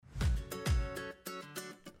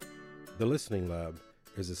The Listening Lab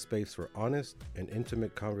is a space for honest and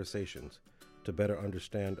intimate conversations to better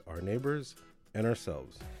understand our neighbors and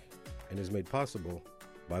ourselves, and is made possible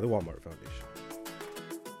by the Walmart Foundation.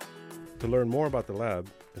 To learn more about the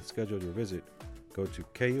lab and schedule your visit, go to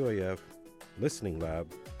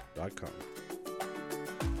kuaflisteninglab.com.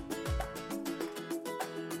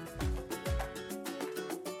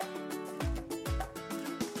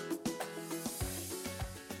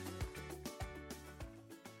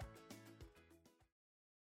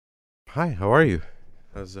 Hi, how are you?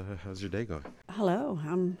 How's your day going? Hello,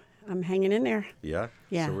 I'm hanging in there. Yeah?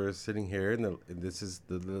 Yeah. So we're sitting here, and this is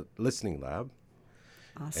the Listening Lab.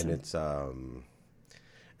 Awesome. And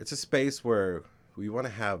it's a space where we want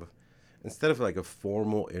to have, instead of like a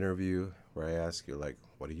formal interview where I ask you, like,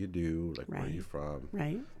 what do you do? Like, where are you from?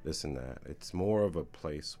 Right. This and that. It's more of a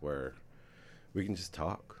place where we can just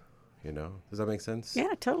talk, you know? Does that make sense?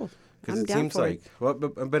 Yeah, total. Because I'm it down seems for like, it. well,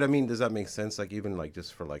 but I mean, does that make sense? Like, even like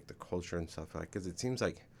just for like the culture and stuff, like, because it seems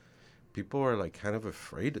like people are like kind of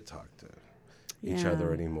afraid to talk to each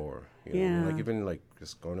other anymore. You know? Yeah. Like even like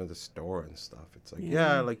just going to the store and stuff. It's like,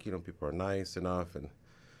 like, you know, people are nice enough and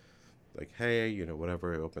like, hey, you know,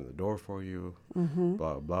 whatever, I open the door for you,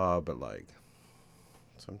 blah, blah. But like,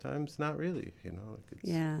 sometimes not really, you know, like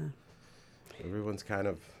it's, everyone's kind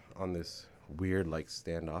of on this weird, like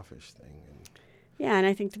standoffish thing. Yeah, and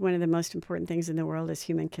I think one of the most important things in the world is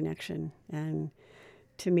human connection. And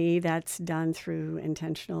to me, that's done through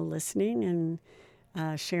intentional listening and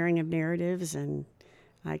sharing of narratives. And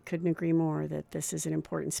I couldn't agree more that this is an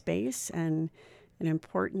important space and an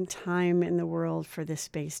important time in the world for this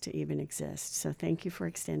space to even exist. So thank you for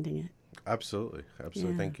extending it. Absolutely.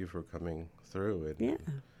 Yeah. Thank you for coming through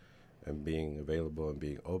and being available and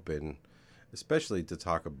being open, especially to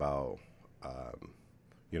talk about,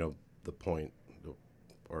 you know, the point,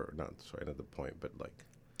 or not the point, but like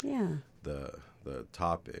the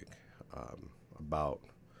topic about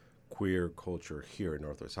queer culture here in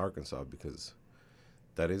Northwest Arkansas, because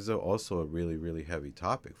that is also a really, really heavy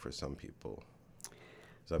topic for some people.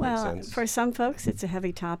 Does that make sense? For some folks, it's a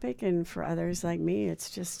heavy topic, and for others like me, it's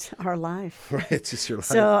just our life. Right, it's just your life.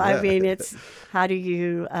 So, I mean, it's how do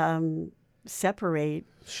you separate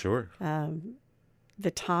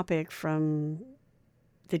the topic from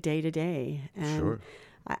the day-to-day? And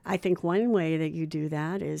I think one way that you do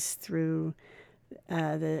that is through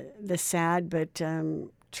the sad but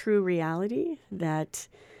true reality that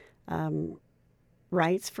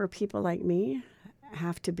rights for people like me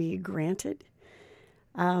have to be granted.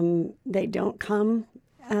 They don't come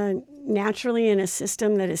naturally in a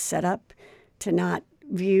system that is set up to not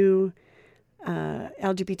view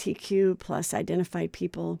LGBTQ plus identified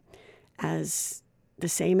people as the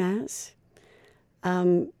same as.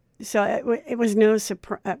 So it was no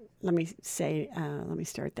surprise. Let me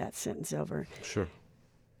start that sentence over. Sure.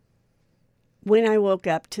 When I woke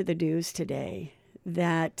up to the news today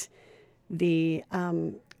that the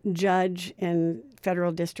judge in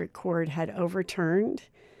federal district court had overturned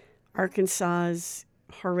Arkansas's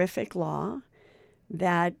horrific law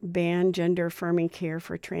that banned gender-affirming care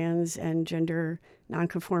for trans and gender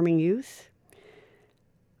nonconforming youth,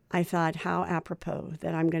 I thought, how apropos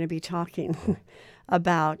that I'm going to be talking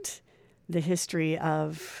about the history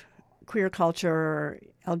of queer culture or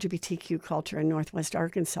LGBTQ culture in Northwest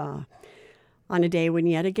Arkansas on a day when,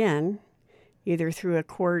 yet again, either through a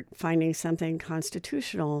court finding something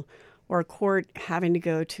constitutional or a court having to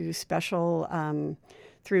go to special,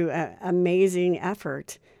 through amazing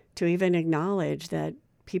effort to even acknowledge that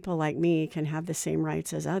people like me can have the same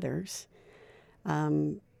rights as others,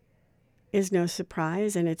 is no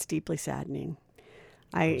surprise, and it's deeply saddening.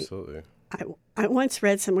 Absolutely. I once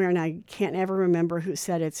read somewhere, and I can't ever remember who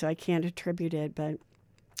said it, so I can't attribute it, but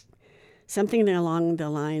something along the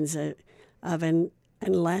lines of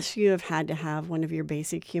unless you have had to have one of your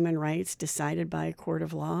basic human rights decided by a court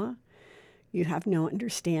of law, you have no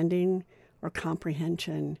understanding or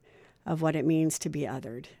comprehension of what it means to be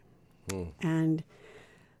othered. And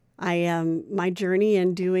my journey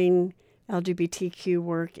in doing LGBTQ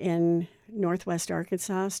work in Northwest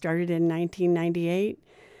Arkansas started in 1998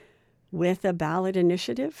 with a ballot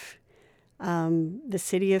initiative. The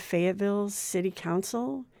city of Fayetteville's city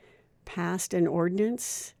council passed an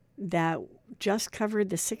ordinance that just covered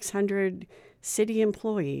the 600 city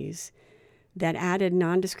employees that added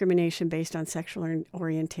non-discrimination based on sexual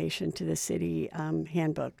orientation to the city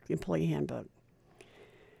employee handbook.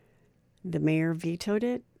 The mayor vetoed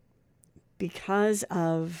it because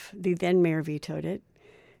of the then mayor vetoed it,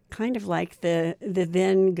 kind of like the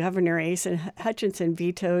then Governor Asa Hutchinson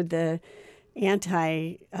vetoed the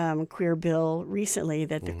anti-queer bill recently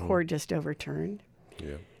that the court just overturned.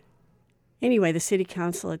 Yeah. Anyway, the city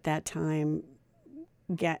council at that time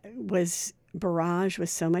was barraged with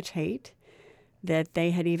so much hate that they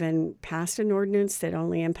had even passed an ordinance that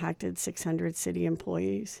only impacted 600 city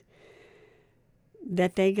employees,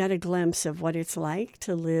 that they got a glimpse of what it's like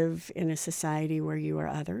to live in a society where you are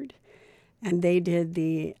othered. And they did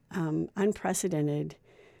the unprecedented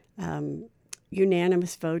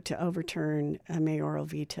unanimous vote to overturn a mayoral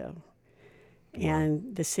veto. Wow.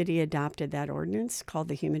 And the city adopted that ordinance called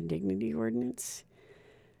the Human Dignity Ordinance.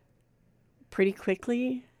 Pretty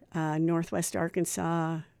quickly, Northwest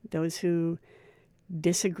Arkansas, those who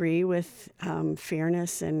disagree with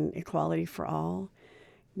fairness and equality for all,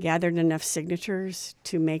 gathered enough signatures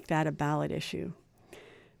to make that a ballot issue.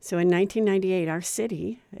 So in 1998, our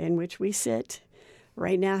city, in which we sit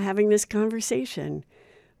right now having this conversation,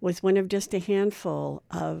 was one of just a handful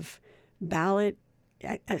of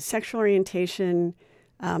sexual orientation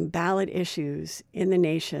ballot issues in the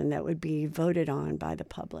nation that would be voted on by the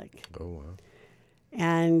public. Oh, wow.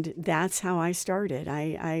 And that's how I started.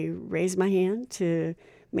 I raised my hand to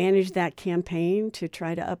manage that campaign to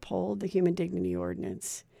try to uphold the Human Dignity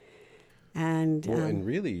Ordinance. And and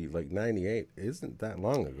really, like 98 isn't that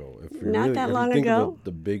long ago. If not really, that long think ago. About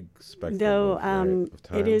the big spectrum though, of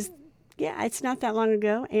time. It is, yeah, it's not that long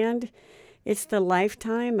ago. And it's the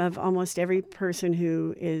lifetime of almost every person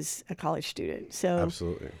who is a college student. So,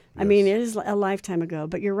 absolutely. Yes. I mean, it is a lifetime ago,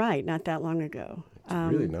 but you're right, not that long ago. It's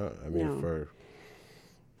really not. I mean, no.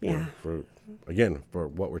 Yeah, for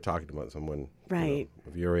what we're talking about, someone right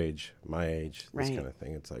of your age, my age, this right. kind of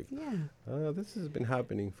thing. It's like, this has been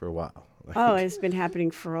happening for a while. Oh, it's been happening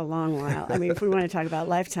for a long while. I mean, if we want to talk about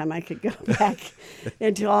lifetime, I could go back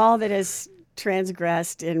into all that has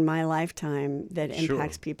transgressed in my lifetime that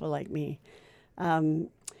impacts people like me.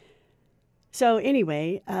 So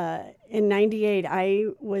anyway, in 98, I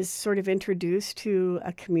was sort of introduced to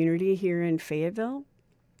a community here in Fayetteville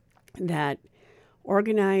that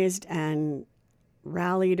organized and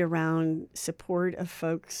rallied around support of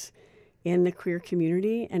folks in the queer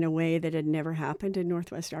community in a way that had never happened in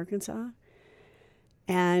Northwest Arkansas.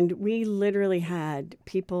 And we literally had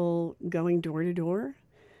people going door to door,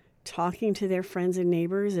 talking to their friends and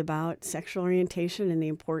neighbors about sexual orientation and the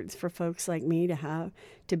importance for folks like me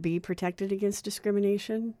to be protected against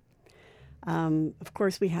discrimination. Of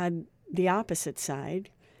course, we had the opposite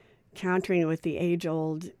side, countering it with the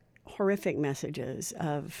age-old horrific messages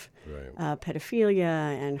of pedophilia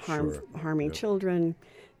and harming children.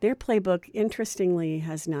 Their playbook, interestingly,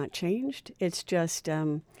 has not changed. It's just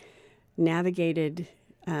navigated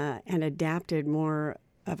and adapted more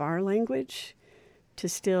of our language to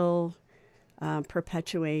still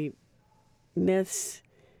perpetuate myths,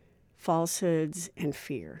 falsehoods, and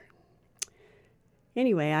fear.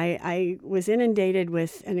 Anyway, I was inundated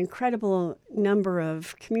with an incredible number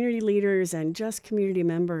of community leaders and just community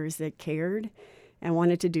members that cared and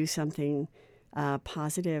wanted to do something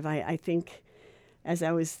positive. I think as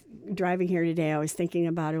I was driving here today, I was thinking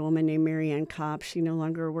about a woman named Mary Ann Kopp. She no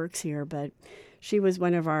longer works here, but she was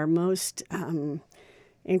one of our most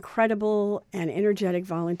incredible and energetic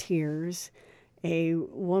volunteers, a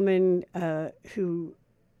woman who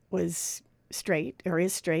was straight, or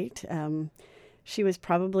is straight. She was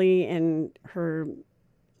probably in her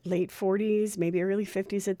late 40s, maybe early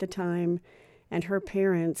 50s at the time, and her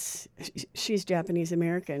parents, she's Japanese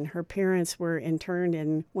American, her parents were interned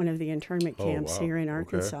in one of the internment camps here in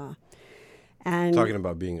Arkansas. Okay. And talking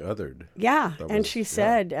about being othered. Yeah, and she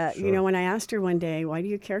said, you know, when I asked her one day, why do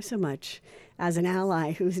you care so much as an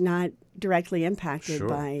ally who's not directly impacted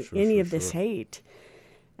by any of this hate?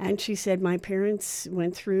 And she said, my parents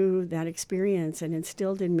went through that experience and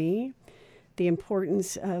instilled in me the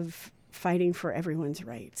importance of fighting for everyone's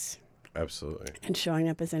rights. Absolutely. And showing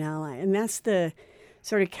up as an ally. And that's the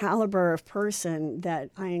sort of caliber of person that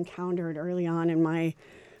I encountered early on in my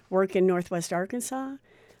work in Northwest Arkansas.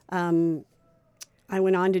 I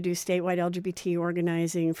went on to do statewide LGBT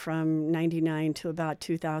organizing from 99 to about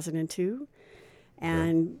 2002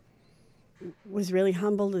 and was really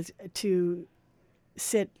humbled to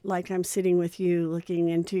sit like I'm sitting with you, looking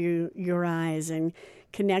into your eyes and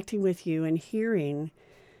connecting with you and hearing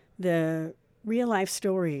the real life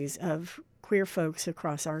stories of queer folks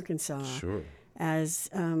across Arkansas as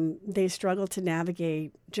they struggle to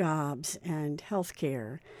navigate jobs and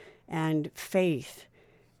healthcare and faith.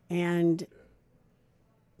 And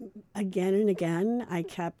again and again, I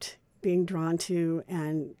kept being drawn to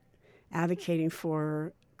and advocating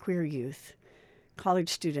for queer youth, college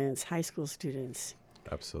students, high school students.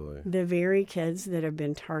 Absolutely. The very kids that have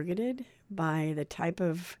been targeted by the type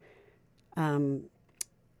of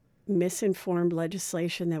misinformed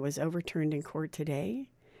legislation that was overturned in court today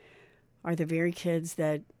are the very kids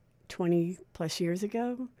that 20 plus years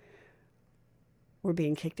ago were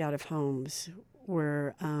being kicked out of homes,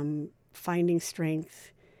 were finding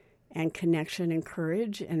strength and connection and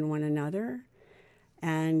courage in one another.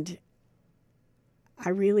 And I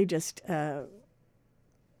really just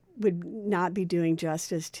would not be doing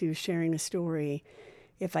justice to sharing a story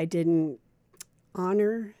if I didn't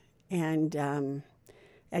honor and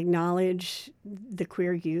acknowledge the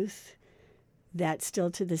queer youth that still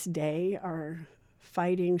to this day are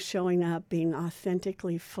fighting, showing up, being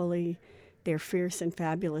authentically, fully their fierce and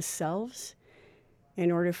fabulous selves in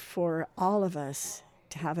order for all of us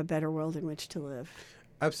to have a better world in which to live.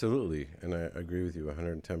 Absolutely. And I agree with you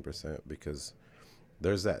 110%, because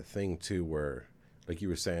there's that thing too where, like you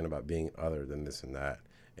were saying about being other than this and that,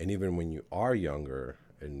 and even when you are younger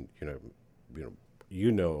and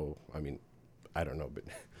you know, I mean, I don't know, but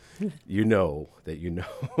you know that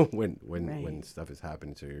when Right. when stuff is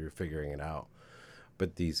happening to you, you're figuring it out.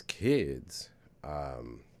 But these kids,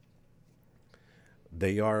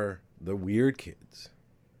 they are the weird kids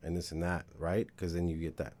and this and that, right? Because then you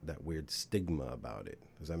get that weird stigma about it.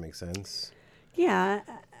 Does that make sense? Yeah,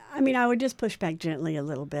 I mean, I would just push back gently a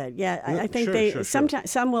little bit. Yeah, I think Sure. sometimes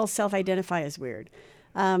some will self-identify as weird.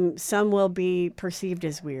 Some will be perceived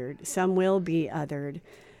as weird. Some will be othered.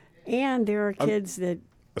 And there are kids that...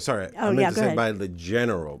 Sorry, Oh, I meant yeah, to go say ahead. by the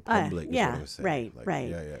general public is yeah, what I'm saying. right, Like, right.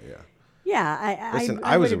 Yeah. Yeah, Listen,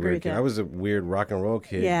 I was would a agree weird with kid. that. I was a weird rock and roll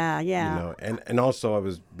kid. Yeah. You know, and also I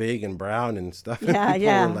was big and brown and stuff. And Yeah, people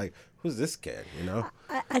yeah. were like, "Who's this kid?" You know.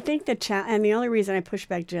 I think and the only reason I push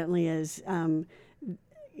back gently is,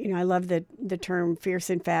 I love the term fierce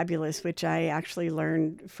and fabulous, which I actually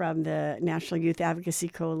learned from the National Youth Advocacy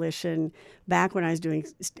Coalition back when I was doing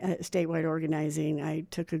statewide organizing. I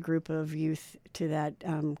took a group of youth to that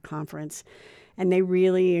conference, and they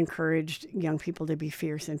really encouraged young people to be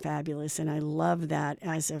fierce and fabulous. And I love that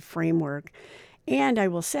as a framework. And I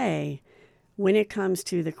will say, when it comes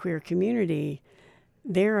to the queer community,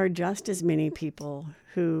 there are just as many people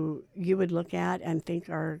who you would look at and think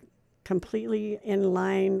are completely in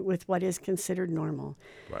line with what is considered normal.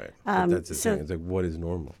 Right. But that's the so- thing. It's like, what is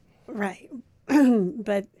normal? Right.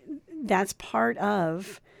 But that's part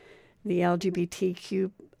of the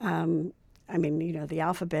LGBTQ. The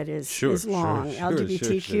alphabet is long. Sure.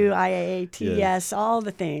 LGBTQ, IAATS, Yes. all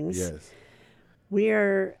the things. Yes. We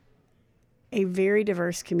are a very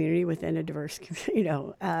diverse community within a diverse,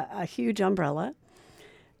 a huge umbrella.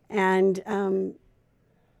 And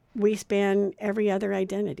we span every other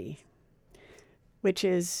identity, which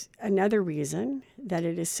is another reason that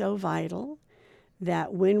it is so vital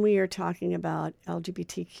that when we are talking about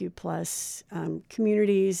LGBTQ plus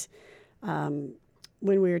communities, when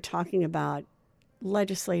we are talking about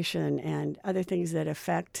legislation and other things that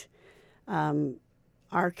affect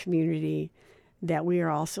our community, that we are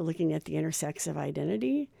also looking at the intersex of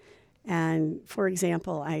identity. And for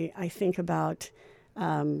example, I think about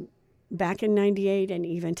back in '98 and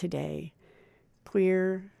even today,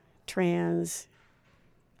 queer, trans,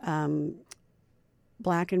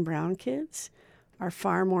 Black and brown kids are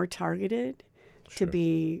far more targeted to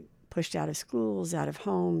be pushed out of schools, out of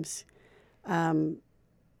homes.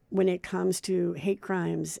 When it comes to hate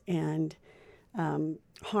crimes and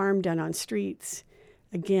harm done on streets,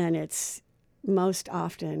 again, it's most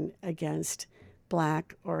often against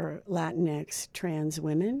Black or Latinx trans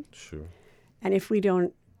women. Sure. And if we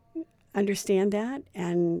don't understand that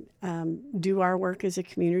and do our work as a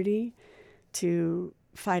community to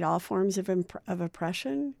fight all forms of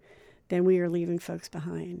oppression, then we are leaving folks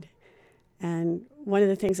behind. And one of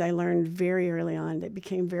the things I learned very early on that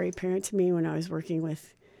became very apparent to me when I was working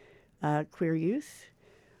with queer youth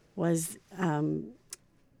was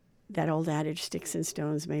that old adage, sticks and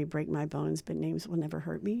stones may break my bones, but names will never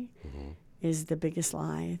hurt me, is the biggest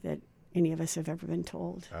lie that any of us have ever been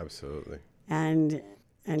told. Absolutely. And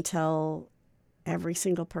until every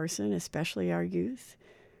single person, especially our youth,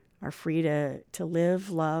 are free to live,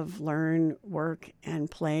 love, learn, work, and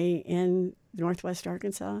play in Northwest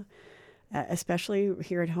Arkansas, especially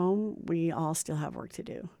here at home, we all still have work to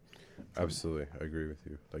do. Absolutely. I agree with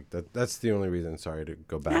you. Like that's the only reason, sorry to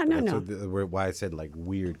go back. Yeah, That's no. why I said like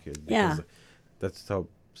weird kid. Yeah. Because that's how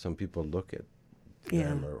some people look at Yeah.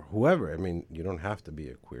 them or whoever. I mean, you don't have to be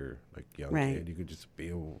a queer young Right. kid. You could just be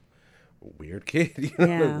a weird kid, like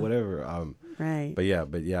Yeah. whatever. Right. But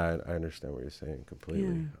yeah, I understand what you're saying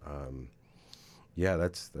completely. Yeah,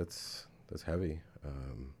 that's heavy.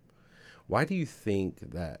 Why do you think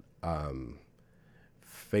that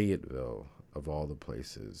Fayetteville, of all the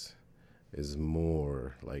places, is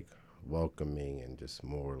more like welcoming and just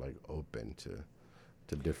more like open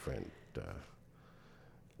to different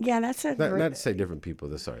Yeah, that's a Not, great. not to say different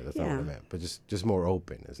people. Sorry, that's not what I meant. But just more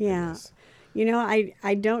open. Yeah.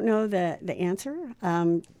 I don't know the answer.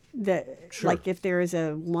 Sure. Like if there is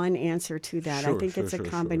a one answer to that, I Sure, think sure, it's a sure,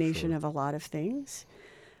 sure, combination sure. of a lot of things.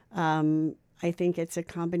 I think it's a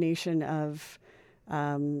combination of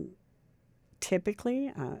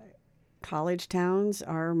typically college towns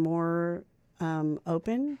are more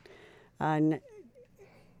open. N-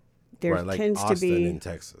 there Right, like tends to Austin be in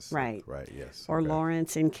Texas. right, Right. Yes. or Okay.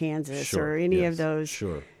 Lawrence in Kansas, or Sure. any of Yes. those,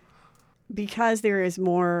 Sure. because there is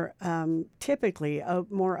more typically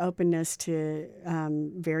more openness to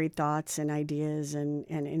varied thoughts and ideas and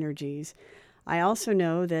energies. I also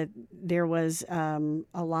know that there was a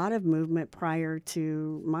lot of movement prior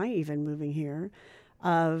to my even moving here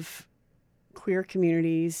of queer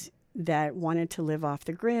communities that wanted to live off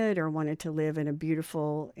the grid or wanted to live in a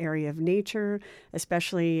beautiful area of nature,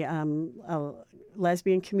 especially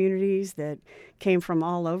lesbian communities that came from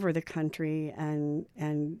all over the country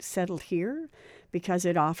and settled here because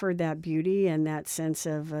it offered that beauty and that sense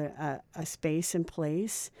of a space and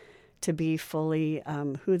place to be fully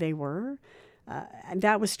who they were. And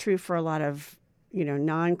that was true for a lot of,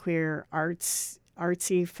 non-queer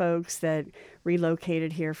artsy folks that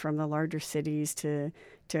relocated here from the larger cities to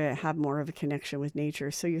have more of a connection with nature.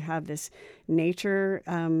 So you have this nature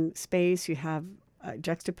space. You have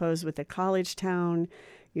juxtaposed with the college town.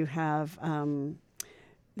 You have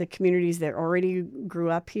the communities that already grew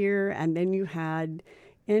up here, and then you had,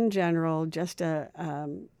 in general, just a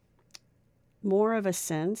more of a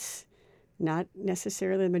sense, not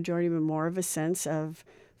necessarily the majority, but more of a sense of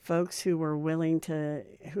folks who were willing to,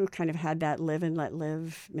 who kind of had that live and let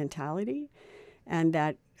live mentality, and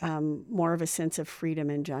that more of a sense of freedom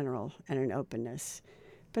in general and an openness.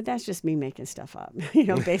 But that's just me making stuff up,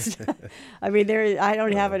 based. I mean, I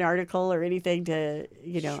don't have an article or anything to,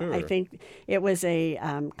 Sure. I think it was a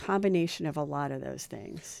combination of a lot of those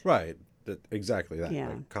things. Right. Exactly that. Yeah.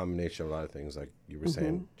 Like combination of a lot of things, like you were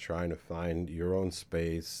saying, trying to find your own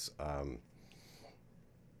space,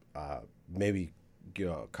 maybe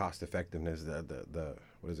cost effectiveness, the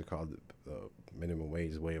what is it called, the minimum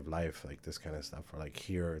wage way of life, like this kind of stuff. Or like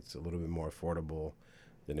here, it's a little bit more affordable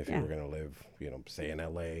than if you were going to live, say in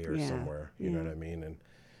LA or somewhere. You know what I mean? And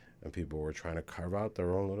people were trying to carve out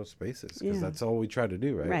their own little spaces because that's all we try to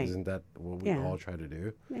do, right? Isn't that what we all try to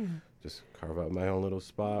do? Yeah. Just carve out my own little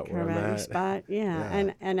spot where I'm at. Your spot,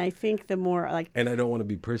 And I think the more and I don't want to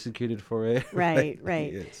be persecuted for it. Right.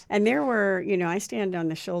 And there were, I stand on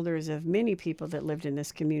the shoulders of many people that lived in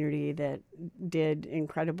this community that did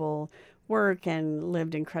incredible work and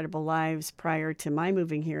lived incredible lives prior to my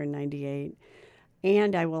moving here in '98.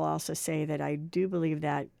 And I will also say that I do believe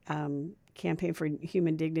that Campaign for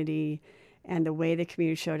Human Dignity and the way the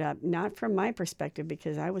community showed up, not from my perspective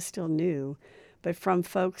because I was still new, but from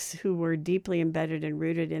folks who were deeply embedded and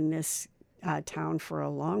rooted in this town for a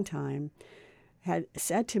long time, had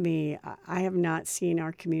said to me, I have not seen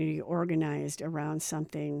our community organized around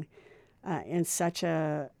something in such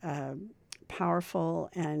a powerful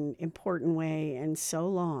and important way in so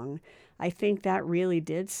long. I think that really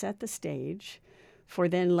did set the stage for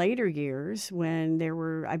then later years when there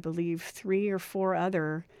were, I believe, 3 or 4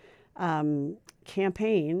 other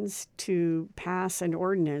campaigns to pass an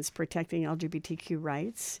ordinance protecting LGBTQ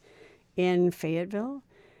rights in Fayetteville.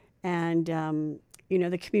 And,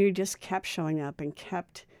 the community just kept showing up and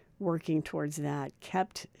kept working towards that,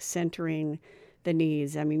 kept centering the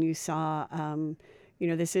needs. I mean, you saw,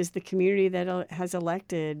 this is the community that has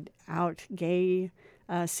elected out gay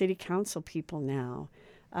city council people now.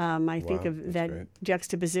 I think of that great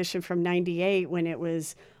juxtaposition from '98 when it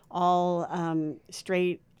was all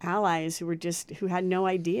straight allies who had no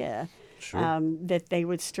idea that they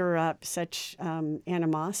would stir up such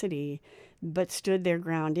animosity, but stood their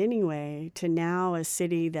ground anyway, to now a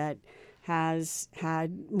city that has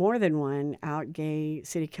had more than one out gay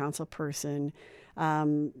city council person,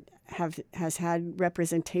 has had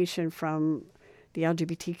representation from the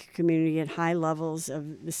LGBTQ community at high levels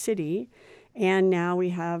of the city. And now we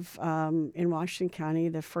have in Washington County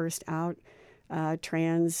the first out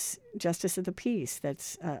trans justice of the peace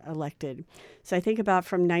that's elected. So I think about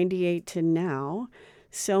from '98 to now,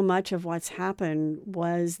 so much of what's happened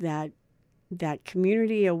was that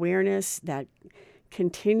community awareness, that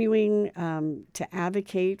continuing to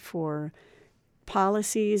advocate for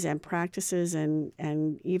policies and practices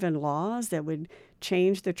and even laws that would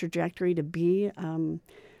change the trajectory to be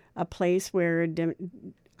a place where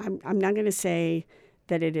I'm not going to say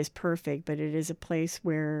that it is perfect, but it is a place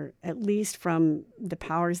where, at least from the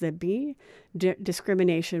powers that be,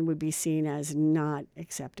 discrimination would be seen as not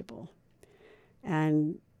acceptable.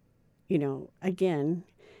 And, again,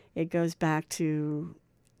 it goes back to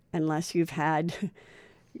unless you've had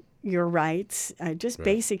your rights, just Right.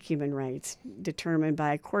 basic human rights, determined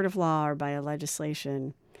by a court of law or by a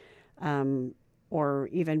legislation, or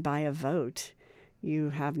even by a vote, you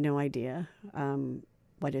have no idea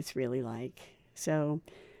what it's really like. So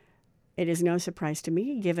it is no surprise to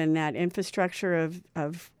me, given that infrastructure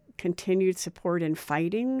of continued support and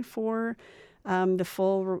fighting for the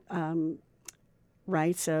full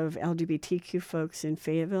rights of LGBTQ folks in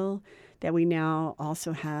Fayetteville, that we now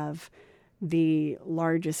also have the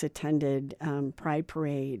largest attended Pride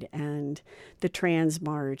Parade and the Trans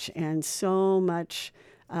March, and so much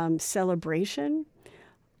celebration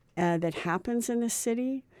that happens in the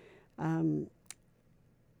city.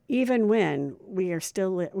 Even when we are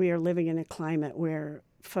living in a climate where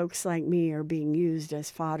folks like me are being used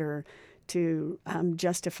as fodder to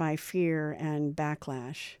justify fear and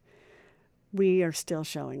backlash, we are still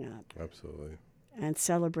showing up. Absolutely. And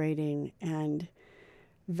celebrating and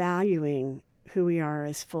valuing who we are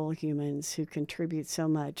as full humans who contribute so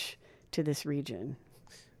much to this region.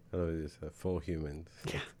 Oh, it's full humans.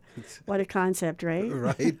 Yeah. What a concept, right?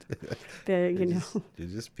 Right. You're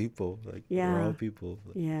just people. Like, yeah. we're all people.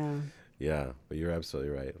 Yeah. Yeah, but you're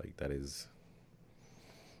absolutely right. Like, that is,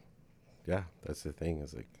 yeah, that's the thing,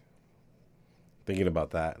 is like thinking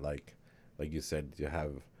about that, like you said, you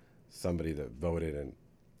have somebody that voted and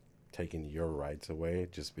taking your rights away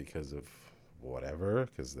just because of whatever,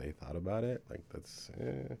 because they thought about it. Like, that's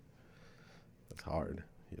hard,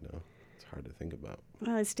 it's hard to think about.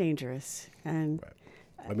 Well, it's dangerous. And right.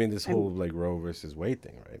 I mean, this whole like Roe versus Wade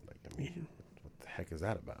thing, right? Like, I mean, yeah. what the heck is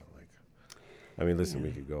that about? Like, I mean, listen,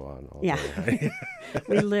 we could go on all yeah. day.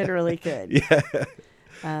 We literally could. Yeah.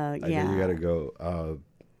 Yeah. I know you gotta go.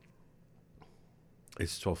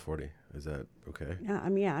 It's 12:40. Is that okay? Yeah. I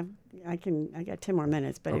mean, yeah. I got 10 more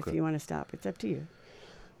minutes, but Okay. if you want to stop, it's up to you.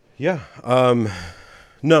 Yeah.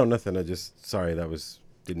 No, nothing. Sorry,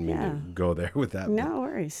 didn't mean to go there with that. No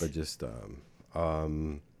worries. But just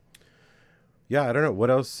yeah, I don't know. What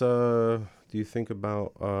else do you think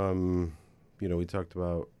about? We talked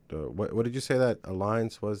about what did you say that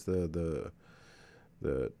alliance was, the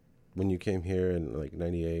when you came here in like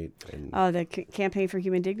 '98? Oh, the Campaign for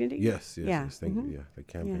Human Dignity? Yes. Yeah. Thank you. Yeah, the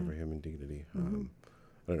Campaign for Human Dignity. I don't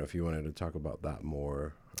know if you wanted to talk about that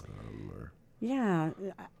more. Or Yeah,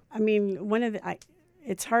 I mean,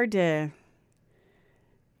 it's hard to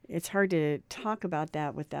talk about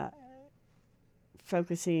that without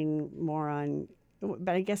focusing more on,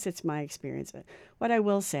 but I guess it's my experience. What I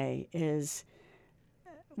will say is,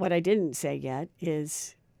 what I didn't say yet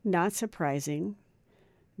is, not surprising,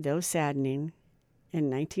 though saddening, in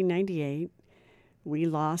 1998, we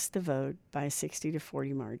lost the vote by a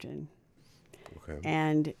 60-40 margin. okay.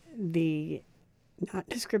 And the not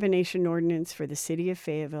discrimination ordinance for the city of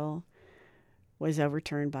Fayetteville was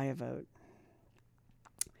overturned by a vote.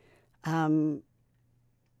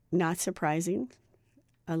 Not surprising.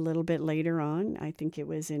 A little bit later on, I think it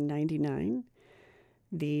was in '99,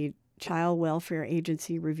 the Child Welfare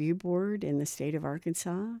Agency Review Board in the state of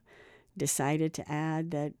Arkansas decided to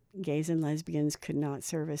add that gays and lesbians could not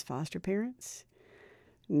serve as foster parents,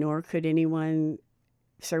 nor could anyone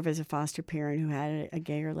serve as a foster parent who had a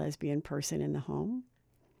gay or lesbian person in the home.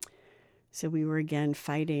 So we were again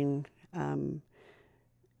fighting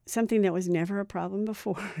something that was never a problem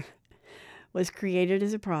before, was created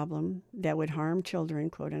as a problem that would harm children,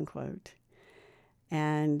 quote unquote.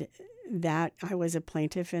 And that I was a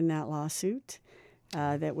plaintiff in that lawsuit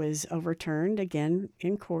that was overturned again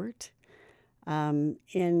in court.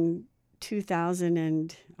 In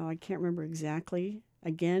 2000 I can't remember exactly.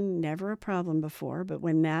 Again, never a problem before, but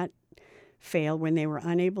when that failed, when they were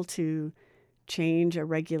unable to change a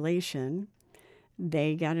regulation,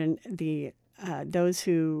 they got those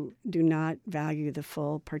who do not value the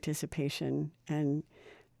full participation and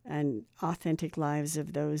authentic lives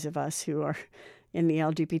of those of us who are in the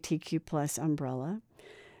LGBTQ plus umbrella,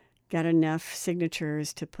 got enough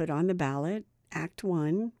signatures to put on the ballot Act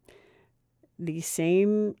 1, the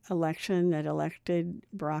same election that elected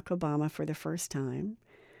Barack Obama for the first time.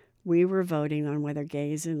 We were voting on whether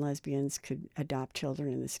gays and lesbians could adopt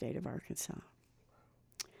children in the state of Arkansas.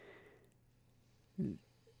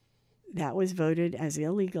 That was voted as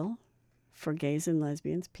illegal for gays and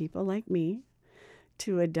lesbians, people like me,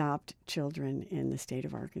 to adopt children in the state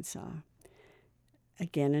of Arkansas.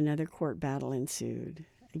 Again, another court battle ensued.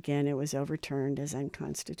 Again, it was overturned as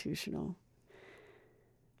unconstitutional.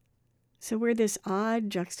 So we're this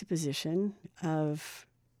odd juxtaposition of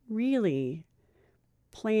really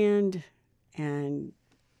planned and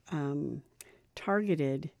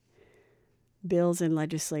targeted bills and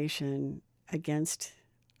legislation against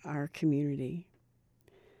our community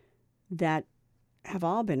that have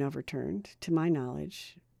all been overturned, to my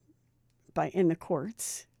knowledge, in the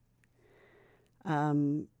courts.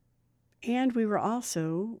 And we were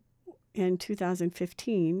also, in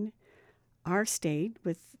 2015, our state,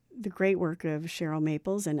 with the great work of Cheryl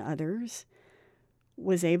Maples and others,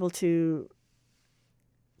 was able to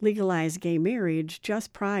legalize gay marriage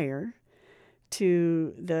just prior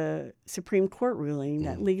to the Supreme Court ruling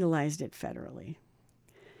that legalized it federally.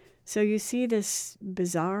 So you see this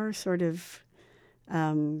bizarre sort of,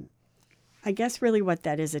 I guess really what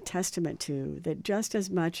that is a testament to, that just as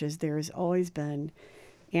much as there's always been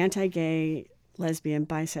anti-gay, lesbian,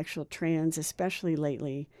 bisexual, trans, especially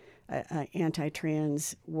lately,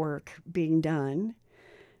 anti-trans work being done,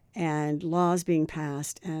 and laws being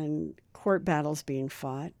passed, and court battles being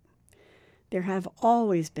fought, there have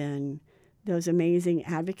always been those amazing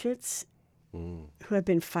advocates who have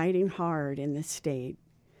been fighting hard in the state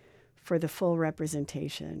for the full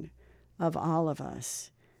representation of all of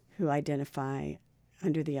us who identify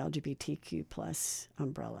under the LGBTQ plus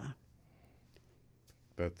umbrella.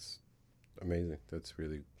 That's amazing. That's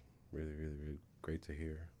really, really, really, really great to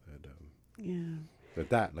hear.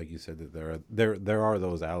 That like you said, that there are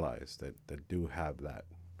those allies that do have that.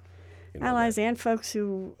 Allies and folks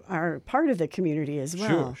who are part of the community as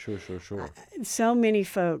well. Sure. So many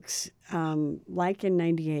folks, like in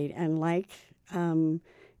 '98 and like in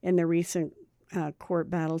the recent court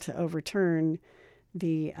battle to overturn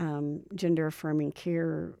the gender-affirming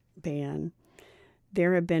care ban,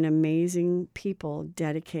 there have been amazing people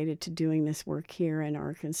dedicated to doing this work here in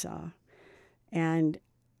Arkansas. And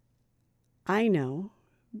I know,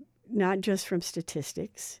 not just from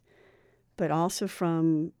statistics, but also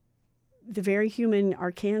from the very human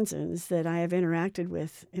Arkansans that I have interacted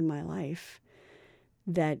with in my life,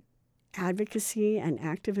 that advocacy and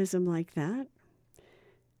activism like that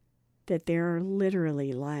there are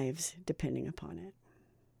literally lives depending upon it.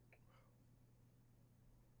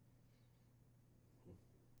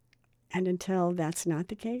 And until that's not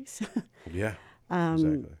the case, yeah,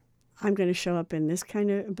 exactly. I'm going to show up in this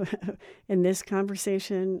in this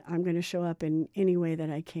conversation. I'm going to show up in any way that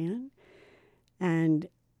I can, and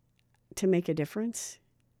to make a difference.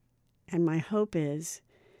 And my hope is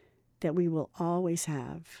that we will always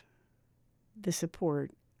have the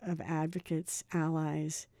support of advocates,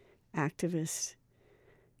 allies, activists,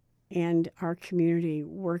 and our community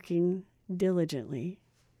working diligently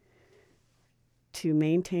to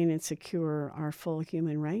maintain and secure our full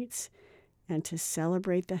human rights and to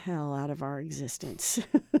celebrate the hell out of our existence.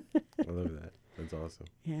 I love that. That's awesome.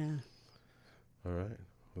 Yeah. All right.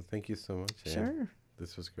 Well, thank you so much, Anne. Sure.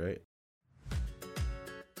 This was great.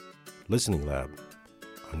 Listening Lab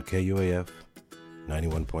on KUAF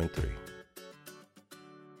 91.3.